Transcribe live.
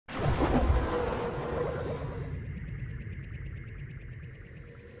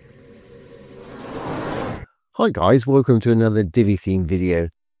Hi guys, welcome to another Divi theme video.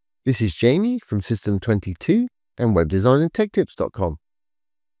 This is Jamie from System 22 and webdesignandtechtips.com.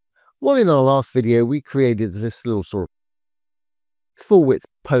 Well, in our last video we created this little sort of full width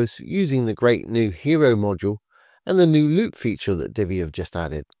post using the great new hero module and the new loop feature that Divi have just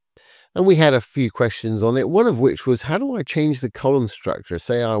added. And we had a few questions on it, one of which was, how do I change the column structure?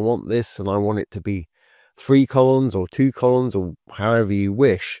 Say I want this and I want it to be 3 columns or 2 columns or however you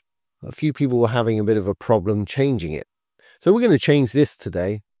wish. A few people were having a bit of a problem changing it. So we're going to change this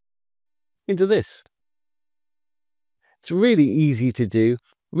today into this. It's really easy to do.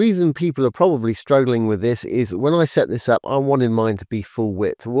 Reason people are probably struggling with this is when I set this up, I wanted mine to be full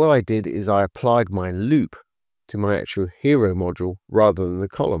width. What I did is I applied my loop to my actual hero module rather than the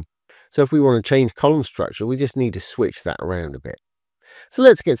column. So if we want to change column structure, we just need to switch that around a bit. So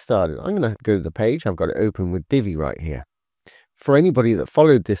let's get started. I'm going to go to the page. I've got it open with Divi right here. For anybody that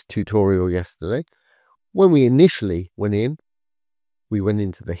followed this tutorial yesterday, when we initially went in, we went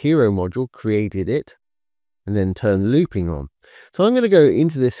into the hero module, created it, and then turned looping on. So I'm going to go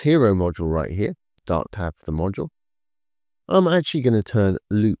into this hero module right here, Start tab of the module. I'm actually going to turn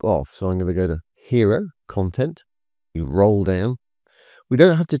loop off. So I'm going to go to Hero, Content, you roll down. We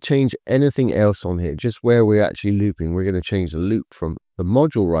don't have to change anything else on here, just where we're actually looping. We're going to change the loop from the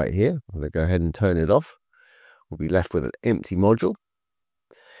module right here. I'm going to go ahead and turn it off. We'll be left with an empty module.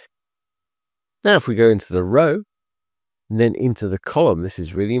 Now if we go into the row and then into the column, this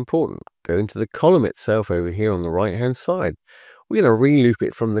is really important. Go into the column itself over here on the right hand side. We're going to re-loop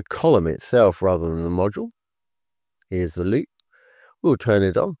it from the column itself rather than the module. Here's the loop. We'll turn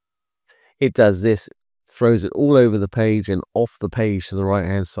it on. It does this, throws it all over the page and off the page to the right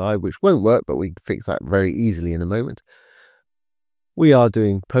hand side, which won't work, but we can fix that very easily in a moment. We are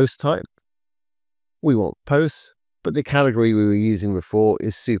doing post type. We want posts, but the category we were using before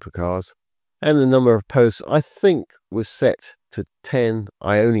is supercars. And the number of posts I think was set to 10.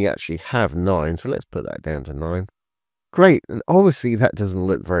 I only actually have 9, so let's put that down to 9. Great, and obviously that doesn't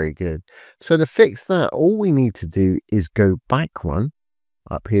look very good. So to fix that, all we need to do is go back one,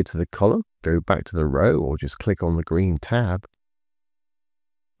 up here to the column, go back to the row, or just click on the green tab.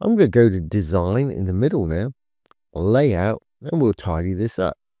 I'm going to go to Design in the middle now, Layout, and we'll tidy this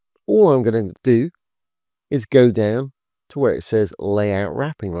up. All I'm going to do is go down to where it says Layout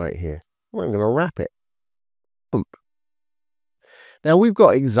Wrapping right here. I'm going to wrap it. Boom. Now we've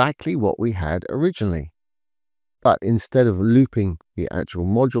got exactly what we had originally, but instead of looping the actual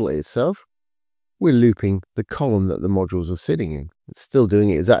module itself, we're looping the column that the modules are sitting in. It's still doing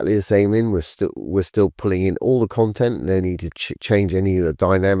it exactly the same in. We're still pulling in all the content. No need to change any of the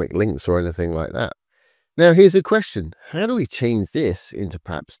dynamic links or anything like that. Now here's a question. How do we change this into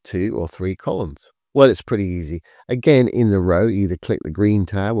perhaps 2 or 3 columns? Well, it's pretty easy. Again, in the row, either click the green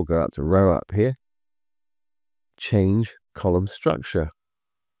tab or go up to row up here. Change column structure.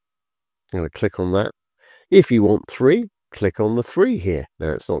 I'm going to click on that. If you want 3, click on the 3 here. Now,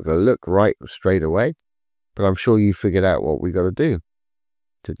 it's not going to look right straight away, but I'm sure you figured out what we got to do.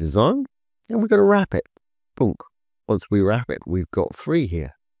 To design, and we're going to wrap it. Boom. Once we wrap it, we've got 3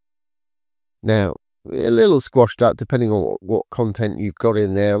 here. Now, a little squashed up depending on what content you've got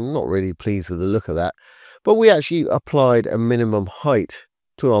in there. I'm not really pleased with the look of that, but we actually applied a minimum height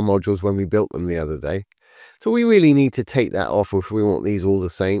to our modules when we built them the other day, so we really need to take that off if we want these all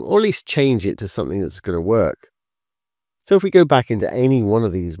the same, or at least change it to something that's going to work. So if we go back into any one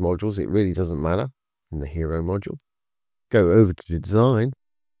of these modules, it really doesn't matter. In the hero module, go over to design,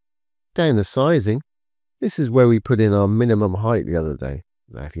 down to sizing. This is where we put in our minimum height the other day.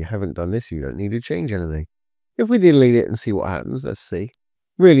 Now, if you haven't done this, you don't need to change anything. If we delete it and see what happens, let's see.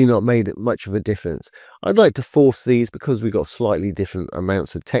 Really not made it much of a difference. I'd like to force these, because we've got slightly different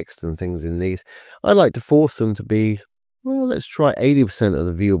amounts of text and things in these. I'd like to force them to be, well, let's try 80% of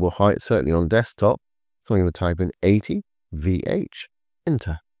the viewable height, certainly on desktop. So I'm going to type in 80 VH,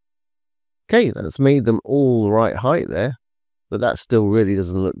 enter. Okay, that's made them all the right height there, but that still really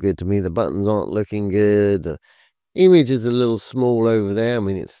doesn't look good to me. The buttons aren't looking good. The image is a little small over there. I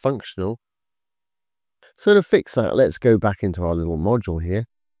mean, it's functional. So to fix that, let's go back into our little module here.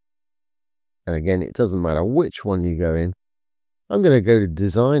 And again, it doesn't matter which one you go in. I'm going to go to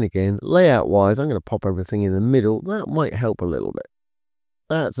design again. Layout wise, I'm going to pop everything in the middle. That might help a little bit.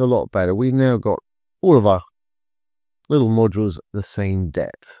 That's a lot better. We've now got all of our little modules the same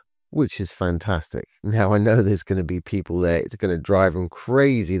depth, which is fantastic. Now I know there's going to be people there. It's going to drive them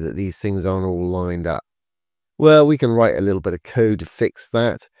crazy that these things aren't all lined up. Well, we can write a little bit of code to fix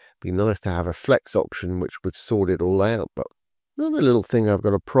that. Be nice to have a flex option which would sort it all out. But another little thing I've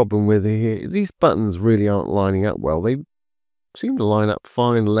got a problem with here is these buttons really aren't lining up well. They seem to line up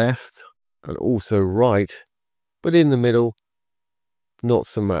fine left and also right, but in the middle, not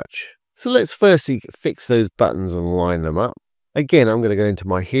so much. So let's firstly fix those buttons and line them up. Again, I'm going to go into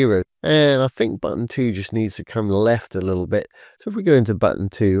my hero, and I think button 2 just needs to come left a little bit. So if we go into button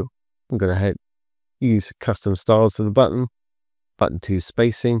 2, I'm going to use custom styles to the button 2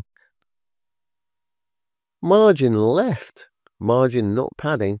 spacing, margin left, margin not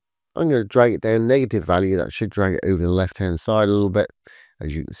padding. I'm going to drag it down negative value. That should drag it over the left hand side a little bit.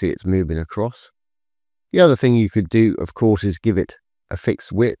 As you can see, it's moving across. The other thing you could do, of course, is give it a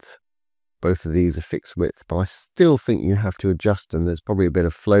fixed width. Both of these are fixed width, but I still think you have to adjust them. There's probably a bit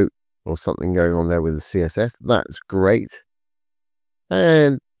of float or something going on there with the CSS. That's great.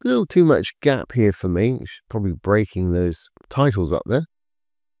 And a little too much gap here for me. Probably breaking those titles up there.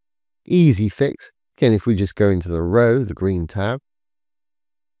 Easy fix. Again, if we just go into the row, the green tab,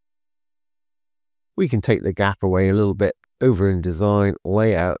 we can take the gap away a little bit. Over in design,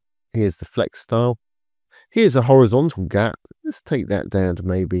 layout, here's the flex style. Here's a horizontal gap. Let's take that down to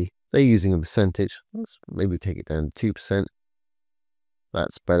maybe, they're using a percentage. Let's maybe take it down to 2%.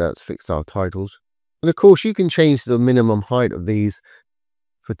 That's better. Let's fix our titles. And of course, you can change the minimum height of these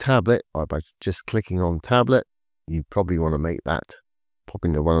for tablet by just clicking on tablet. You probably want to make that, pop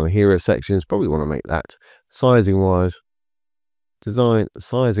into one of the hero sections, probably want to make that sizing wise. Design,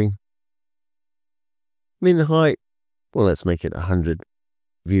 sizing. Min height, well, let's make it 100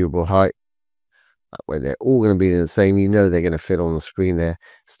 viewable height. That way they're all going to be the same. You know they're going to fit on the screen there.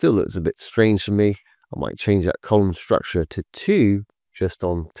 Still looks a bit strange to me. I might change that column structure to 2 just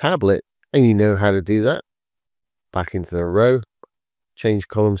on tablet. And you know how to do that. Back into the row. Change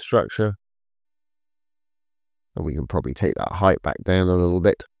column structure. And we can probably take that height back down a little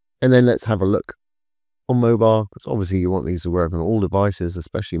bit. And then let's have a look on mobile. Because obviously you want these to work on all devices,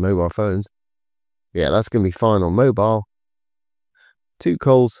 especially mobile phones. Yeah, that's going to be fine on mobile. 2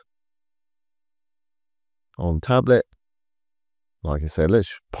 cols on tablet. Like I said,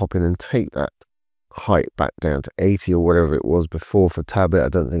 let's pop in and take that height back down to 80 or whatever it was before for tablet. I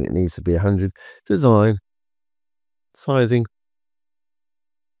don't think it needs to be 100. Design, sizing,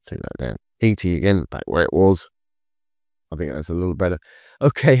 take that down 80 again, back where it was. I think that's a little better.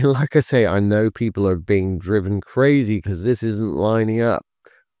 Okay, like I say, I know people are being driven crazy because this isn't lining up.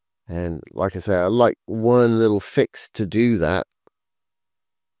 And like I say, I like one little fix to do that,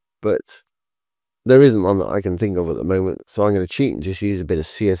 but there isn't one that I can think of at the moment. So I'm going to cheat and just use a bit of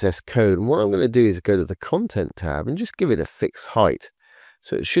CSS code. And what I'm going to do is go to the content tab and just give it a fixed height.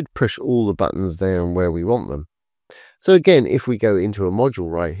 So it should push all the buttons down where we want them. So again, if we go into a module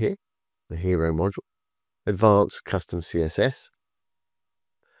right here, the hero module, advanced custom CSS.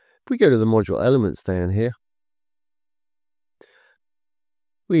 If we go to the module elements down here,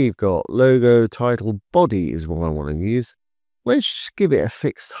 we've got logo, title, body is what I want to use. Let's just give it a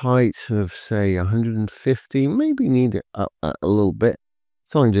fixed height of, say, 150. Maybe need it up a little bit.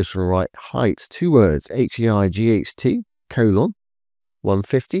 So I'm just going to write height, 2 words, HEIGHT, colon,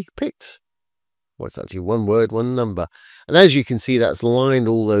 150 pixels. Well, it's actually 1 word, 1 number. And as you can see, that's lined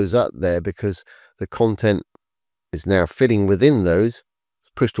all those up there because the content is now fitting within those.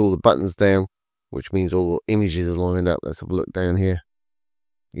 It's pushed all the buttons down, which means all the images are lined up. Let's have a look down here.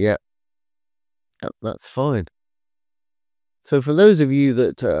 Yeah, that's fine. So for those of you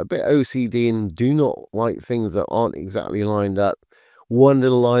that are a bit OCD and do not like things that aren't exactly lined up, one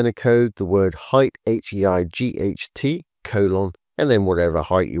little line of code, the word height, HEIGHT, colon, and then whatever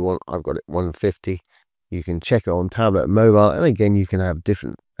height you want. I've got it 150. You can check it on tablet and mobile. And again, you can have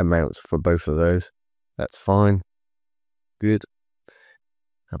different amounts for both of those. That's fine. Good.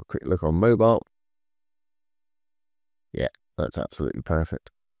 Have a quick look on mobile. Yeah, that's absolutely perfect.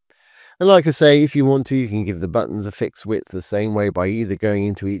 And like I say, if you want to, you can give the buttons a fixed width the same way by either going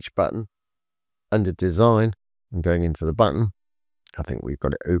into each button under design and going into the button. I think we've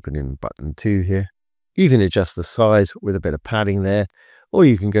got it open in button 2 here. You can adjust the size with a bit of padding there, or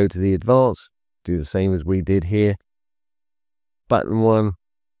you can go to the advanced, do the same as we did here. Button 1,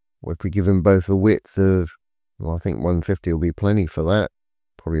 if we give them both a width of, well, I think 150 will be plenty for that.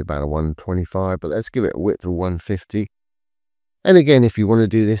 Probably about a 125, but let's give it a width of 150. And again, if you want to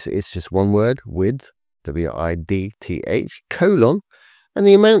do this, it's just 1 word, width, W-I-D-T-H, colon, and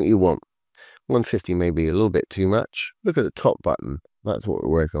the amount you want. 150 may be a little bit too much. Look at the top button. That's what we're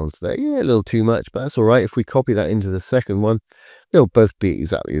working on today. Yeah, a little too much, but that's all right. If we copy that into the second one, they'll both be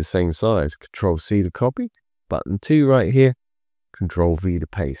exactly the same size. Control-C to copy. Button 2 right here. Control-V to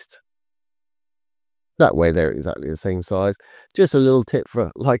paste. That way they're exactly the same size. Just a little tip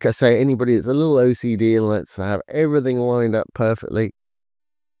for, like I say, anybody that's a little OCD and lets have everything lined up perfectly,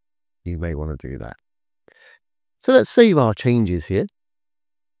 you may want to do that. So let's save our changes here.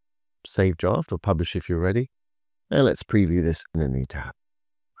 Save draft or publish if you're ready. And let's preview this in a new tab.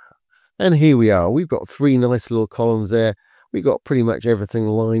 And here we are. We've got 3 nice little columns there. We've got pretty much everything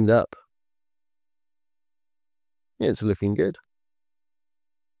lined up. It's looking good.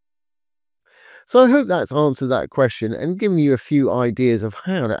 So I hope that's answered that question and given you a few ideas of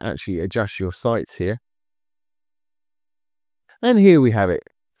how to actually adjust your sites here. And here we have it.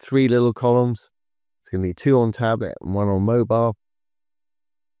 3 little columns. It's going to be 2 on tablet and 1 on mobile.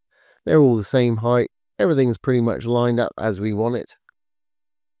 They're all the same height. Everything's pretty much lined up as we want it.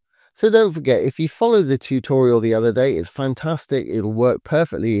 So don't forget, if you followed the tutorial the other day, it's fantastic. It'll work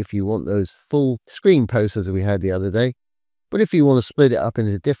perfectly if you want those full screen posters that we had the other day. But if you want to split it up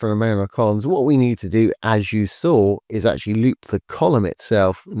into a different amount of columns, what we need to do, as you saw, is actually loop the column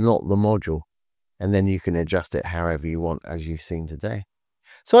itself, not the module. And then you can adjust it however you want, as you've seen today.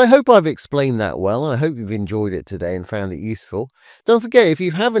 So I hope I've explained that well. I hope you've enjoyed it today and found it useful. Don't forget, if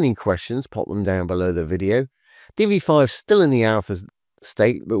you have any questions, pop them down below the video. Divi 5 is still in the alpha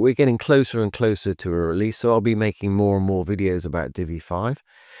state, but we're getting closer and closer to a release, so I'll be making more and more videos about Divi 5.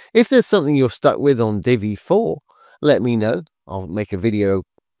 If there's something you're stuck with on Divi 4, let me know. I'll make a video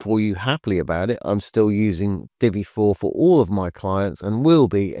for you happily about it. I'm still using Divi 4 for all of my clients and will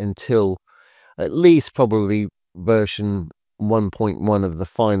be until at least probably version 1.1 of the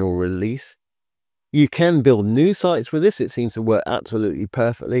final release. You can build new sites with this. It seems to work absolutely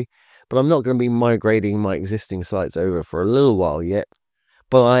perfectly, but I'm not going to be migrating my existing sites over for a little while yet.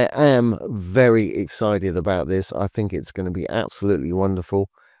 But I am very excited about this. I think it's going to be absolutely wonderful,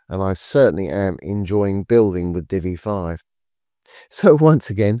 and I certainly am enjoying building with Divi 5. So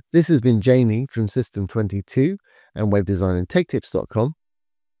once again, this has been Jamie from System22 and webdesignandtechtips.com.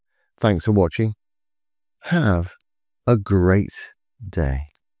 Thanks for watching. Have a great day.